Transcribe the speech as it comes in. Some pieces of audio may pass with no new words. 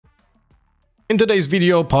In today's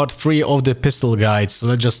video, part 3 of the pistol guide, so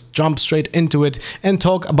let's just jump straight into it and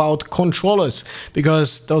talk about controllers,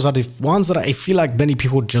 because those are the ones that I feel like many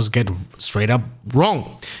people just get straight up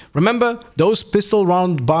wrong. Remember, those pistol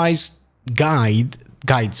round buys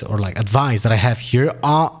guides or like advice that I have here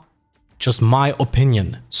are just my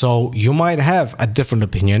opinion. So you might have a different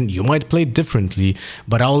opinion, you might play differently,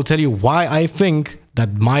 but I will tell you why I think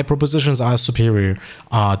that my propositions are superior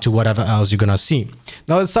to whatever else you're gonna see.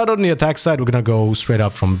 Now let's start on the attack side. We're gonna go straight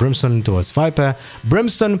up from Brimstone towards Viper.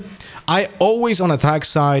 Brimstone, I always on attack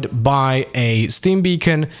side buy a steam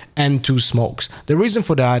beacon and 2 smokes. The reason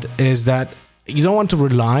for that is that you don't want to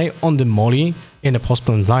rely on the molly in a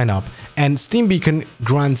post-plant lineup, and steam beacon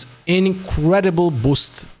grants incredible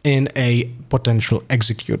boost in a potential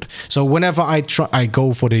execute. So whenever I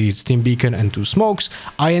go for the steam beacon and 2 smokes,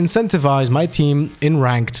 I incentivize my team in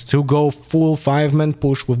ranked to go full 5-man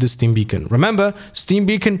push with the steam beacon. Remember, steam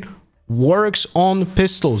beacon works on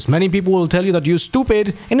pistols. Many people will tell you that you're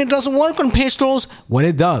stupid and it doesn't work on pistols, when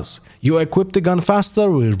it does. You equip the gun faster,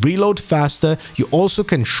 reload faster, you also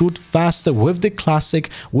can shoot faster with the classic,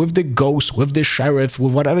 with the ghost, with the sheriff,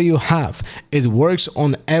 with whatever you have. It works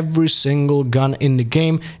on every single gun in the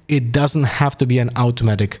game. It doesn't have to be an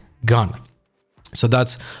automatic gun. So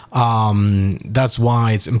that's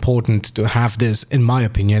why it's important to have this, in my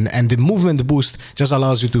opinion, and the movement boost just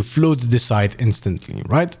allows you to float the site instantly,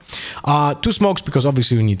 right? 2 smokes, because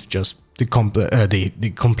obviously you need just the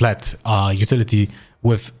complete utility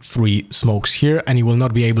with 3 smokes here, and you will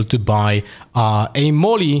not be able to buy a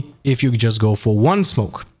molly if you just go for 1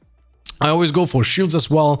 smoke. I always go for shields as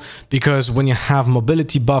well, because when you have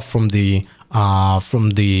mobility buff from the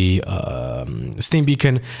steam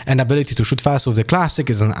beacon and ability to shoot fast with the classic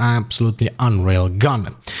is an absolutely unreal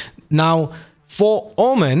gun. Now for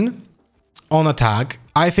Omen on attack,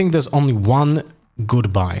 I think there's only one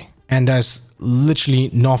good buy, and there's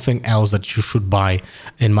literally nothing else that you should buy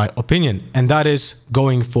in my opinion, and that is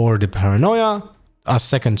going for the paranoia, a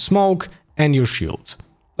 2nd smoke, and your shields.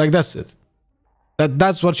 Like, that's it.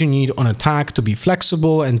 That's what you need on attack to be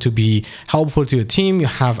flexible and to be helpful to your team. You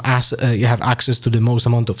have access to the most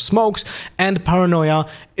amount of smokes, and paranoia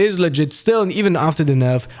is legit still, and even after the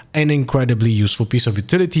nerf, an incredibly useful piece of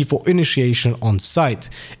utility for initiation on site.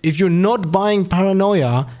 If you're not buying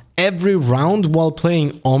paranoia every round while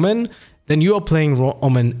playing Omen, then you are playing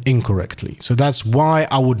Omen incorrectly. So that's why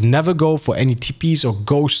I would never go for any TPs or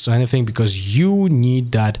ghosts or anything, because you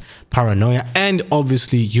need that paranoia, and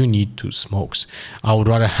obviously you need 2 smokes. I would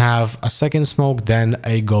rather have a 2nd smoke than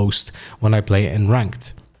a ghost when I play in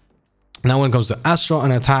ranked. Now when it comes to Astro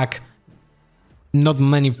and attack, not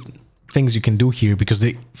many things you can do here, because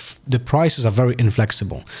the prices are very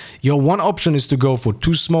inflexible. Your one option is to go for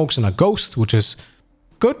 2 smokes and a ghost, which is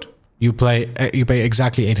good. You pay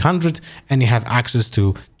exactly 800, and you have access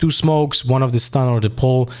to 2 smokes, 1 of the stun or the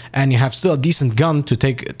pole, and you have still a decent gun to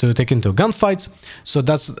take into gunfights. So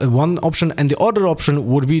that's one option, and the other option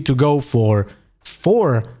would be to go for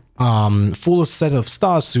 4 full set of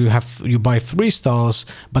stars. So you buy 3 stars,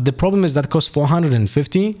 but the problem is that costs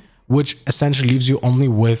 450, which essentially leaves you only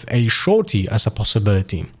with a shorty as a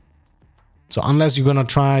possibility. So unless you're gonna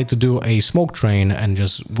try to do a smoke train and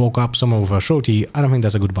just woke up somewhere with a shorty, I don't think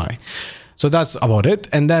that's a good buy. So that's about it.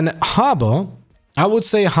 And then Harbor, I would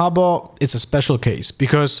say Harbor is a special case,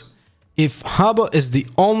 because if Harbor is the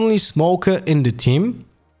only smoker in the team,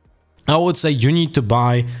 I would say you need to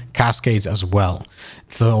buy Cascades as well.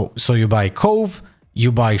 So you buy Cove, you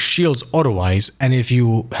buy shields otherwise, and if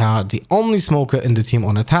you are the only smoker in the team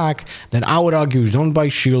on attack, then I would argue you don't buy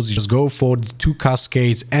shields, you just go for the 2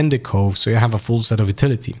 Cascades and the Cove, so you have a full set of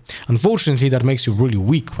utility. Unfortunately, that makes you really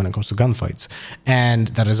weak when it comes to gunfights, and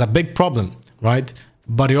that is a big problem, right?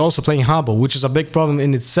 But you're also playing Harbor, which is a big problem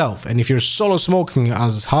in itself, and if you're solo smoking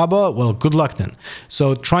as Harbor, well, good luck then.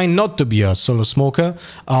 So try not to be a solo smoker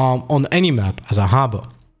on any map as a Harbor.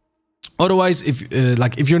 Otherwise,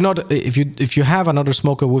 if you have another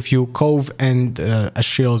smoker with you, Cove and a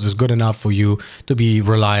shields is good enough for you to be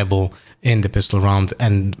reliable in the pistol round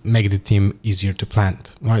and make the team easier to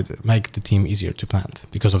plant, right? Make the team easier to plant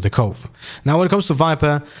because of the Cove. Now, when it comes to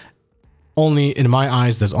Viper, only in my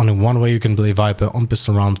eyes, there's only one way you can play Viper on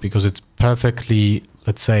pistol round, because it's perfectly,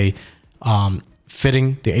 let's say,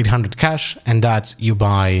 fitting the 800 cash, and that's you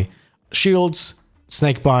buy shields,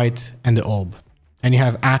 snakebite, and the orb. And you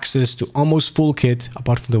have access to almost full kit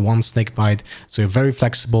apart from the 1 snakebite, so you're very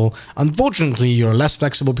flexible. Unfortunately, you're less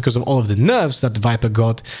flexible because of all of the nerfs that the Viper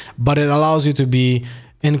got, but it allows you to be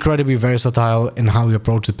incredibly versatile in how you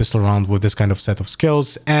approach the pistol round with this kind of set of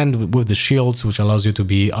skills, and with the shields, which allows you to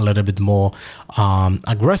be a little bit more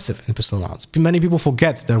aggressive in pistol rounds. Many people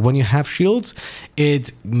forget that when you have shields,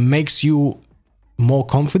 it makes you more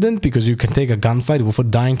confident because you can take a gunfight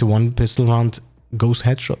without dying to one pistol round ghost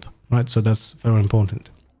headshot, right? So that's very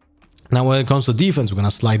important. Now, when it comes to defense, we're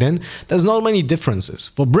gonna slide in. There's not many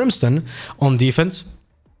differences. For Brimstone on defense,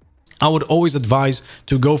 I would always advise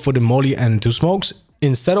to go for the molly and 2 smokes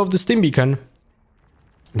instead of the stim beacon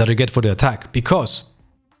that you get for the attack, because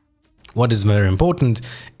what is very important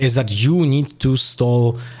is that you need to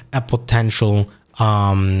stall a potential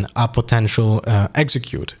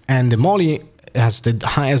execute, and the molly has the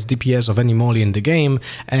highest DPS of any molly in the game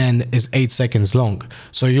and is 8 seconds long.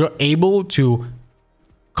 So you're able to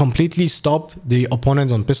completely stop the opponent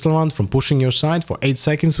on pistol round from pushing your side for 8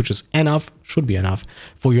 seconds, which is enough, should be enough,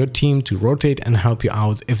 for your team to rotate and help you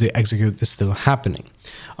out if the execute is still happening.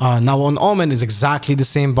 Now on Omen is exactly the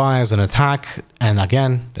same buy as an attack, and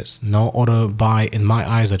again, there's no other buy in my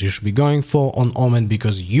eyes that you should be going for on Omen,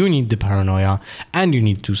 because you need the paranoia and you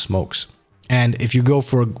need 2 smokes. And if you go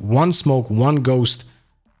for 1 smoke, 1 ghost,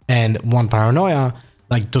 and 1 paranoia,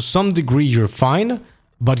 like to some degree you're fine,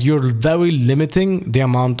 but you're very limiting the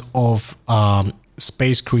amount of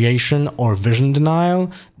space creation or vision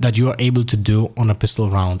denial that you are able to do on a pistol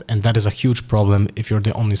round. And that is a huge problem if you're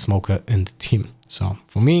the only smoker in the team. So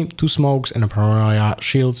for me, 2 smokes and a paranoia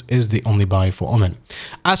shields is the only buy for Omen.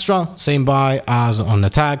 Astra, same buy as on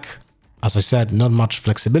attack. As I said, not much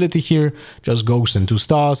flexibility here, just ghost and 2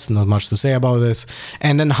 stars, not much to say about this.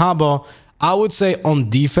 And then Harbor, I would say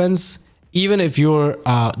on defense, even if you're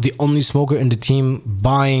the only smoker in the team,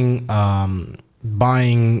 buying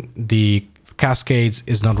the cascades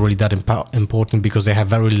is not really that important because they have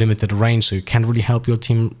very limited range, so you can't really help your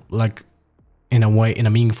team like in a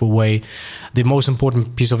meaningful way. The most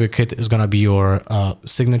important piece of your kit is gonna be your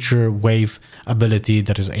signature wave ability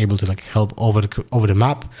that is able to like help over the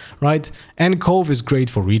map, right? And Cove is great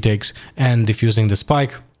for retakes and diffusing the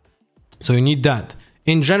spike, so you need that.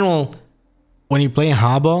 In general, when you play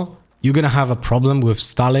Harbor, you're gonna have a problem with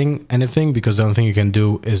stalling anything because the only thing you can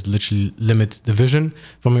do is literally limit the vision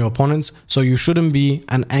from your opponents. So you shouldn't be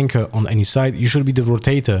an anchor on any side, you should be the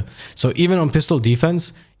rotator. So even on pistol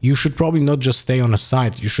defense, you should probably not just stay on a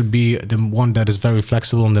side, you should be the one that is very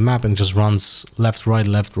flexible on the map and just runs left,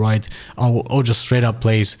 right, or just straight up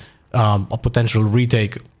plays a potential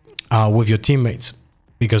retake with your teammates,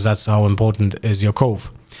 because that's how important is your Cove.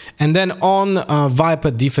 And then on Viper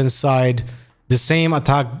defense side, the same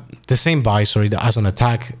buy, as on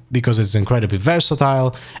attack, because it's incredibly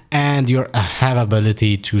versatile and you have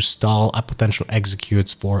ability to stall a potential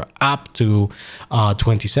executes for up to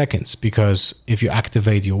 20 seconds, because if you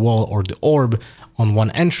activate your wall or the orb on one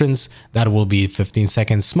entrance, that will be 15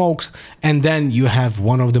 seconds smokes, and then you have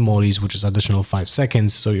one of the mollies, which is additional 5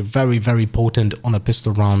 seconds, so you're very, very potent on a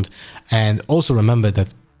pistol round. And also remember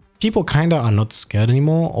that people kinda are not scared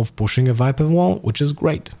anymore of pushing a Viper wall, which is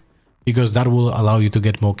great, because that will allow you to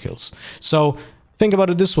get more kills. So think about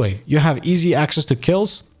it this way, you have easy access to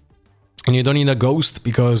kills and you don't need a ghost,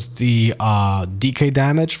 because the DK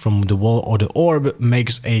damage from the wall or the orb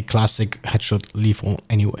makes a classic headshot lethal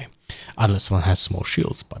anyway, unless one has small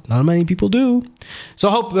shields, but not many people do. So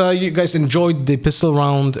I hope you guys enjoyed the pistol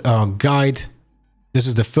round guide. This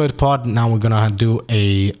is the 3rd part. Now we're gonna do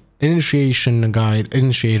a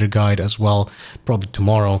initiator guide as well, probably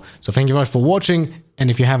tomorrow. So thank you very much for watching. And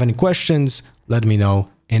if you have any questions, let me know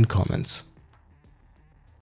in comments.